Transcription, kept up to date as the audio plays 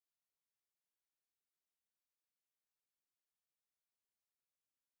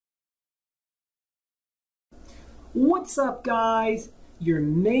What's up, guys? Your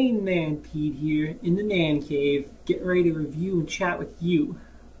main man Pete here in the man cave, getting ready to review and chat with you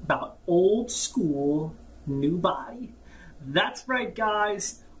about old school, new body. That's right,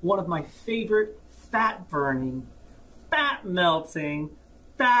 guys. One of my favorite fat burning, fat melting,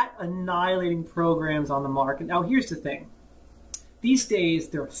 fat annihilating programs on the market. Now, here's the thing. These days,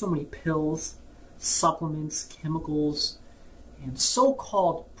 there are so many pills, supplements, chemicals, and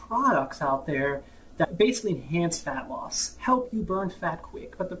so-called products out there that basically enhance fat loss, help you burn fat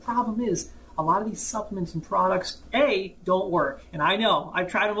quick. But the problem is, a lot of these supplements and products, A, don't work. And I know, I've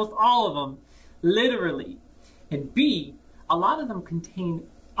tried almost all of them, literally. And B, a lot of them contain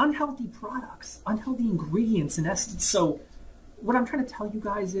unhealthy products, unhealthy ingredients in essence. So what I'm trying to tell you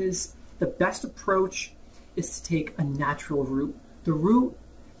guys is the best approach is to take a natural route. The route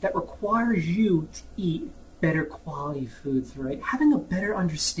that requires you to eat better quality foods, right? Having a better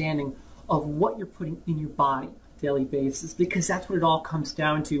understanding of what you're putting in your body on a daily basis, because that's what it all comes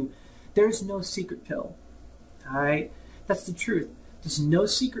down to. There's no secret pill, all right? That's the truth. There's no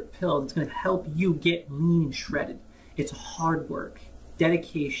secret pill that's going to help you get lean and shredded. It's hard work,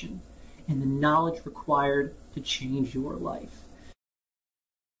 dedication, and the knowledge required to change your life.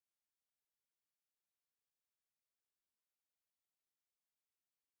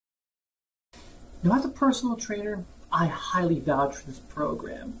 Now, as a personal trainer, I highly vouch for this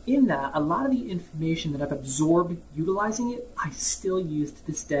program, in that a lot of the information that I've absorbed utilizing it, I still use to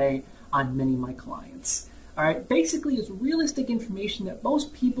this day on many of my clients. All right, basically it's realistic information that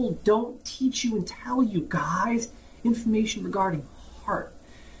most people don't teach you and tell you, guys. Information regarding heart,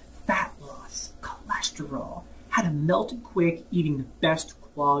 fat loss, cholesterol, how to melt it quick eating the best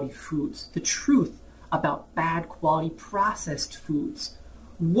quality foods, the truth about bad quality processed foods,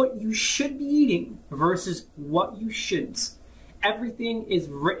 what you should be eating versus what you shouldn't. Everything is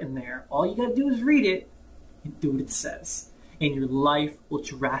written there. All you gotta do is read it and do what it says. And your life will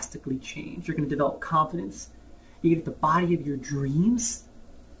drastically change. You're gonna develop confidence. You get the body of your dreams.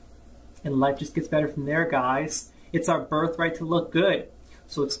 And life just gets better from there, guys. It's our birthright to look good.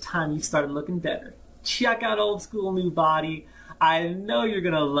 So it's time you started looking better. Check out Old School New Body. I know you're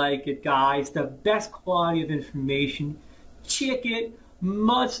gonna like it, guys. The best quality of information. Check it.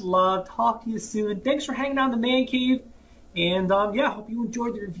 Much love. Talk to you soon. Thanks for hanging out in the man cave. And yeah, hope you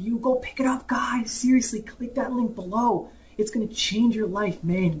enjoyed the review. Go pick it up, guys. Seriously, click that link below. It's going to change your life,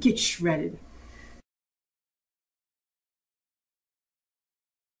 man. Get shredded.